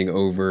dominating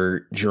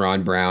over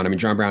Jerron Brown. I mean,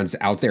 Jerron Brown's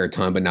out there a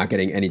ton, but not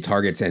getting any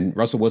targets. And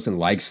Russell Wilson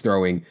likes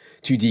throwing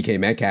to DK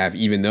Metcalf,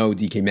 even though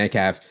DK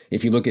Metcalf,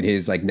 if you look at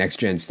his like next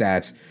gen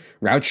stats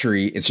route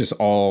tree, it's just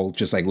all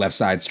just like left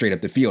side straight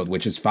up the field,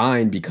 which is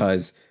fine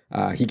because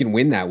he can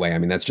win that way. I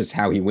mean, that's just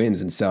how he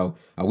wins. And so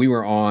we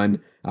were on,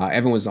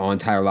 everyone was on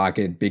Tyler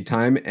Lockett big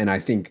time. And I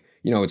think,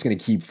 it's going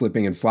to keep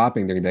flipping and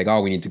flopping. They're going to be like,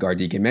 oh, we need to guard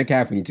DK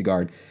Metcalf. We need to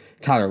guard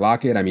Tyler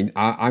Lockett. I mean,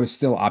 I'm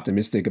still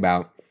optimistic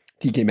about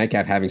DK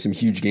Metcalf having some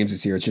huge games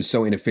this year. It's just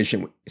so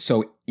inefficient,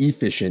 so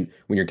efficient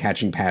when you're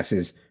catching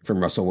passes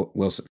from Russell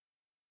Wilson.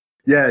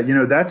 Yeah,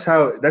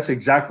 that's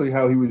exactly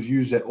how he was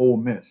used at Ole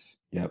Miss.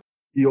 Yep.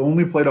 He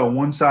only played on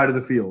one side of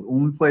the field,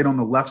 only played on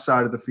the left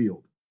side of the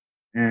field.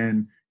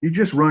 And he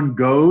just run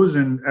goes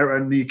and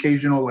the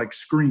occasional like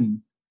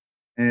screen.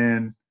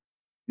 And,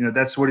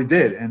 that's what he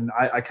did. And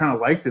I kind of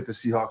like that the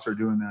Seahawks are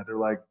doing that. They're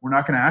like, we're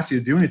not going to ask you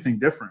to do anything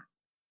different.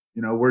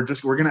 We're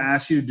going to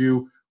ask you to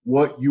do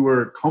what you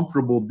are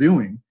comfortable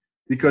doing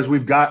because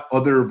we've got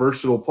other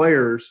versatile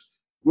players.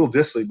 Will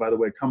Dissly, by the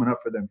way, coming up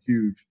for them,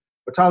 huge.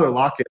 But Tyler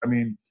Lockett, I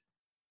mean,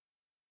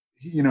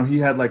 he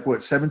had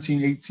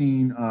 17,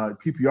 18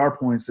 PPR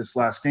points this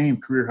last game,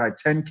 career high,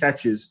 10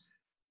 catches.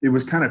 It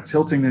was kind of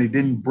tilting that he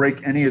didn't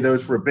break any of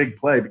those for a big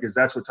play because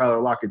that's what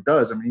Tyler Lockett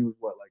does. I mean, he was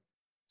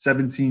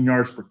 17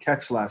 yards per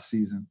catch last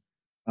season.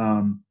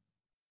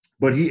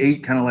 But he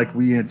ate kind of like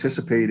we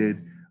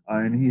anticipated.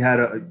 And he had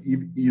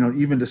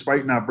even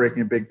despite not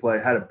breaking a big play,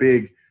 had a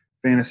big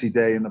fantasy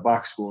day in the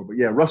box score. But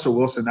yeah, Russell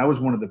Wilson, that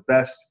was one of the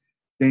best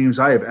games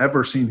I have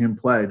ever seen him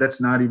play.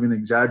 That's not even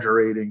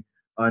exaggerating.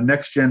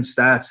 Next Gen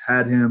Stats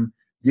had him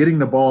getting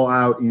the ball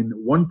out in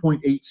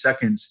 1.8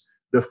 seconds,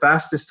 the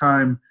fastest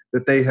time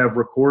that they have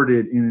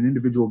recorded in an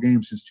individual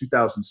game since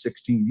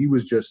 2016. He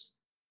was just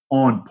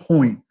on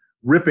point,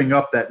 ripping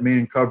up that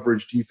man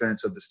coverage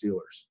defense of the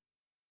Steelers.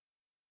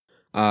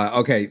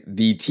 Okay,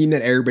 the team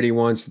that everybody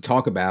wants to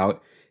talk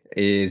about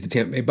is the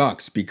Tampa Bay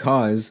Bucks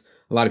because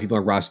a lot of people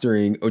are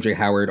rostering O.J.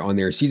 Howard on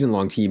their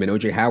season-long team, and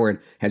O.J.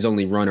 Howard has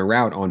only run a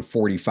route on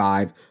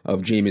 45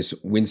 of Jameis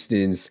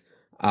Winston's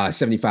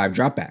 75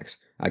 dropbacks.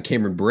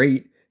 Cameron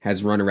Brate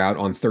has run a route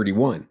on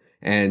 31.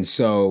 And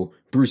so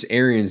Bruce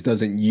Arians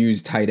doesn't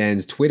use tight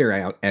ends.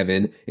 Twitter,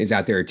 Evan, is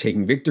out there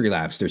taking victory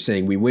laps. They're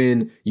saying, we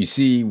win. You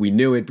see, we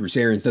knew it. Bruce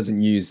Arians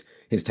doesn't use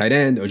his tight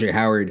end. O.J.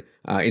 Howard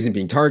isn't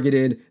being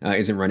targeted,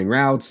 isn't running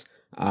routes.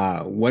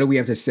 What do we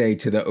have to say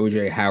to the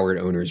O.J. Howard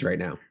owners right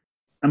now?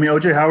 I mean,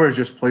 O.J. Howard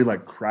just played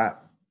like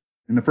crap.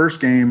 In the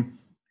first game,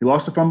 he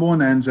lost a fumble in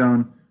the end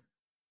zone.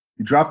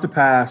 He dropped a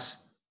pass.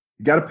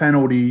 He got a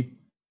penalty.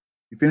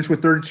 He finished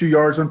with 32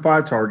 yards on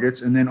 5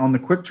 targets. And then on the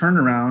quick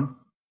turnaround,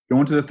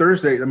 going to the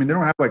Thursday, I mean, they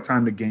don't have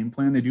time to game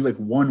plan. They do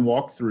one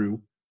walkthrough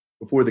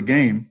before the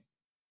game.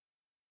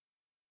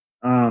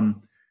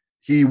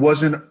 He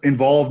wasn't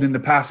involved in the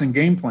passing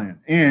game plan.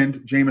 And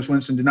Jameis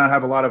Winston did not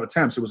have a lot of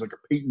attempts. It was like a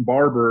Peyton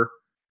Barber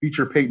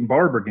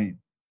game.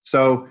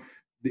 So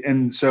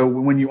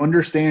when you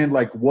understand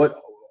what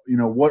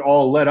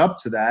all led up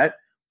to that,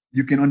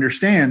 you can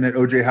understand that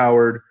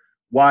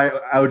why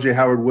O.J.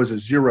 Howard was a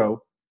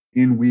 0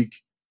 in week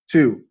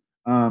 2.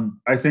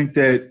 I think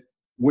that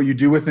what you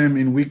do with him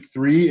in week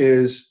 3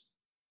 is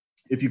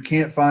if you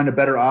can't find a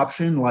better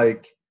option,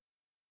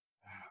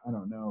 I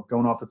don't know,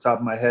 going off the top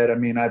of my head, I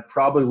mean, I'd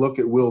probably look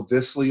at Will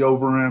Dissly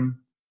over him.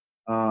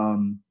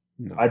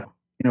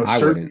 No,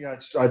 certainly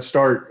I'd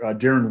start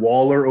Darren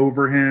Waller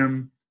over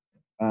him.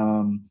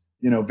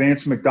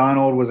 Vance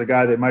McDonald was a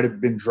guy that might have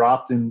been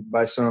dropped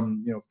by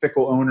some,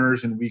 fickle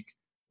owners in week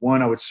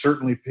 1. I would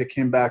certainly pick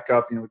him back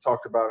up. We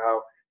talked about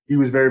how he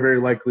was very, very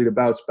likely to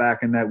bounce back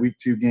in that week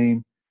 2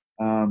 game.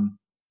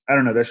 I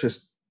don't know. That's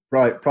just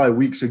probably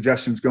weak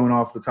suggestions going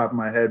off the top of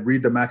my head.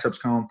 Read the matchups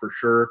column for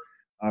sure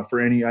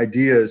for any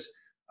ideas.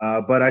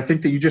 But I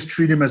think that you just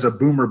treat him as a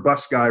boomer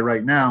bust guy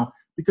right now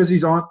because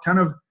he's on kind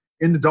of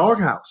in the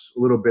doghouse a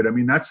little bit. I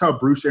mean, that's how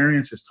Bruce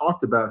Arians has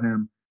talked about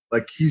him.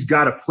 He's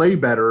got to play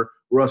better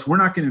or else we're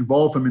not going to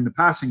involve him in the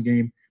passing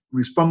game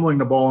when he's fumbling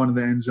the ball into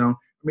the end zone.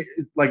 I mean,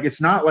 it's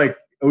not like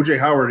O.J.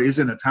 Howard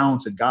isn't a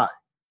talented guy.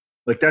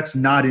 That's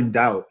not in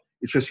doubt.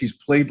 It's just he's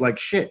played like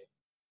shit.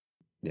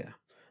 Yeah.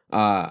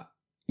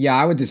 Yeah,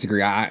 I would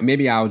disagree.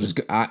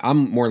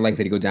 I'm more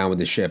likely to go down with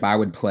the ship. I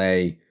would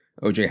play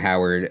O.J.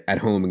 Howard at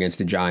home against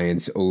the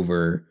Giants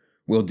over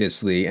Will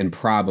Dissly and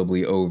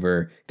probably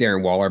over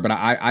Darren Waller. But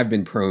I've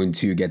been prone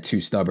to get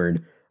too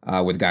stubborn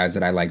with guys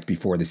that I liked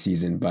before the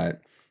season.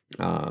 But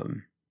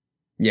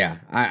yeah,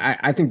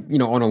 I think,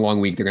 on a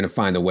long week, they're going to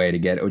find a way to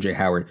get O.J.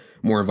 Howard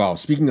more involved.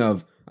 Speaking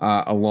of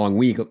a long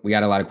week, we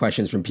got a lot of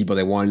questions from people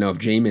that want to know if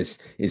Jameis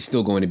is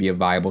still going to be a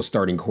viable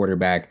starting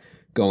quarterback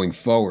going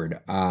forward.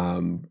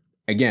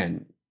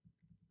 Again,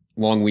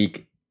 long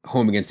week,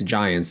 home against the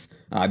Giants.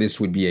 This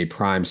would be a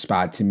prime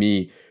spot to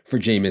me for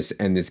Jameis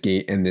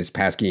and this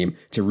past game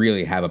to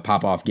really have a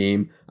pop-off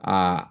game.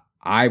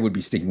 I would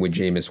be sticking with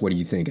Jameis. What do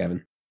you think,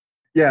 Evan?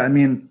 Yeah, I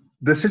mean,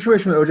 the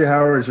situation with O.J.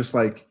 Howard is just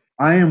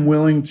I am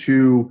willing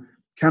to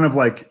kind of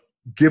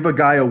give a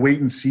guy a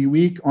wait-and-see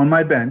week on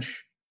my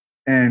bench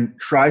and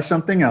try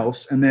something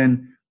else. And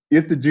then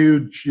if the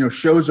dude,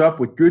 shows up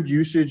with good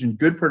usage and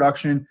good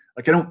production,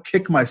 I don't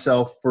kick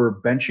myself for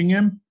benching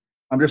him.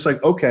 I'm just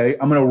okay,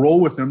 I'm going to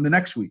roll with him the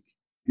next week.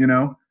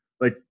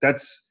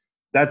 That's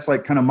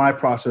kind of my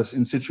process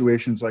in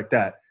situations like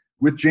that.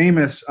 With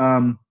Jameis,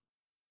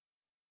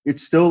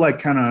 it's still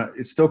kind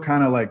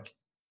of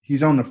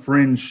he's on the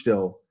fringe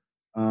still.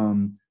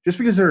 Just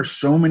because there are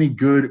so many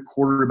good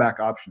quarterback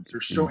options.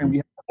 And we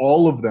have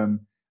all of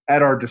them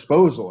at our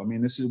disposal. I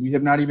mean, we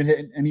have not even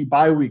hit any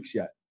bye weeks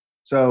yet.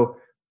 So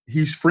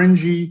he's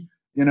fringy,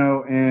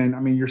 and I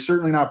mean, you're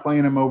certainly not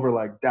playing him over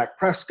like Dak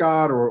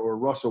Prescott or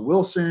Russell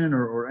Wilson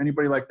or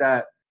anybody like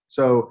that.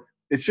 So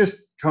it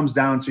just comes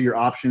down to your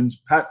options.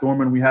 Pat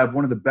Thorman, we have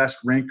one of the best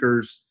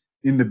rankers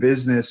in the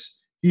business.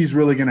 He's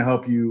really going to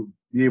help you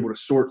be able to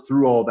sort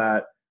through all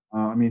that.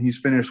 I mean, he's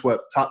finished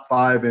top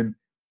 5 in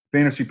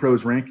Fantasy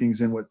Pros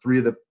rankings in 3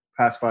 of the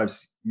past 5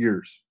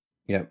 years.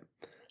 Yep.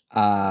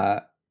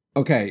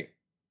 Okay.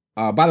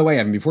 By the way,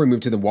 Evan, before we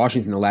move to the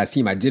Washington, the last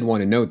team, I did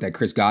want to note that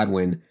Chris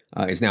Godwin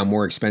is now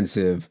more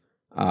expensive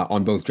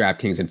on both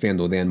DraftKings and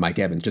FanDuel than Mike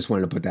Evans. Just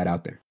wanted to put that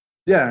out there.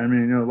 Yeah, I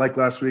mean, like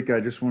last week,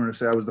 I just wanted to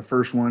say I was the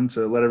first one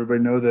to let everybody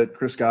know that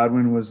Chris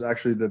Godwin was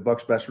actually the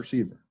Bucs' best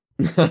receiver.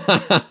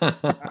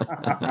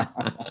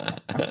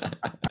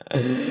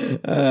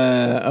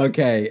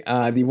 Okay.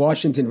 The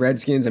Washington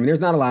Redskins. I mean,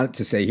 there's not a lot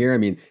to say here. I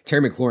mean,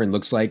 Terry McLaurin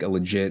looks like a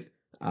legit,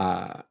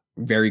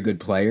 very good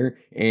player,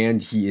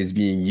 and he is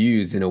being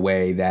used in a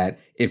way that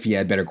if he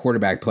had better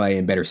quarterback play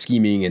and better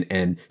scheming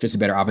and just a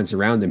better offense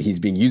around him, he's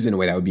being used in a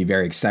way that would be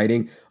very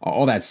exciting.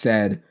 All that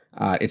said,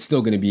 it's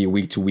still going to be a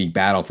week-to-week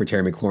battle for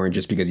Terry McLaurin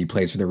just because he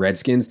plays for the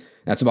Redskins.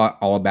 That's about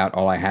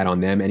all I had on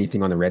them.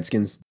 Anything on the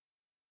Redskins?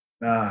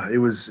 It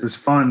was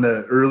fun.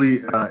 The early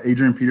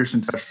Adrian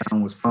Peterson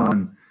touchdown was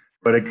fun,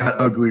 but it got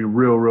ugly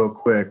real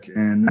quick.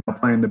 And now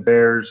playing the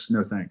Bears,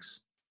 no thanks.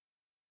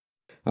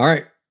 All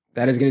right.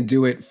 That is going to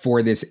do it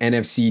for this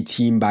NFC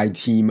Team by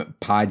Team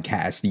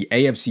podcast. The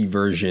AFC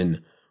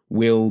version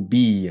will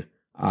be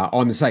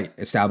on the site,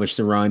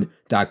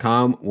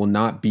 establishedtherun.com. Will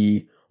not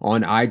be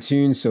on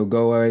iTunes. So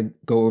go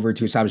over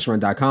to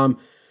establishedtherun.com,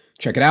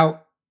 check it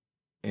out,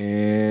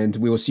 and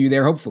we will see you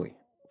there, hopefully.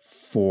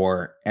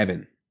 For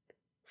Evan,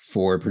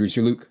 for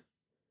producer Luke,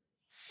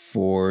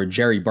 for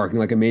Jerry barking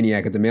like a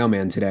maniac at the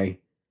mailman today,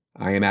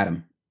 I am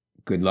Adam.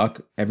 Good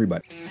luck,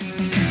 everybody.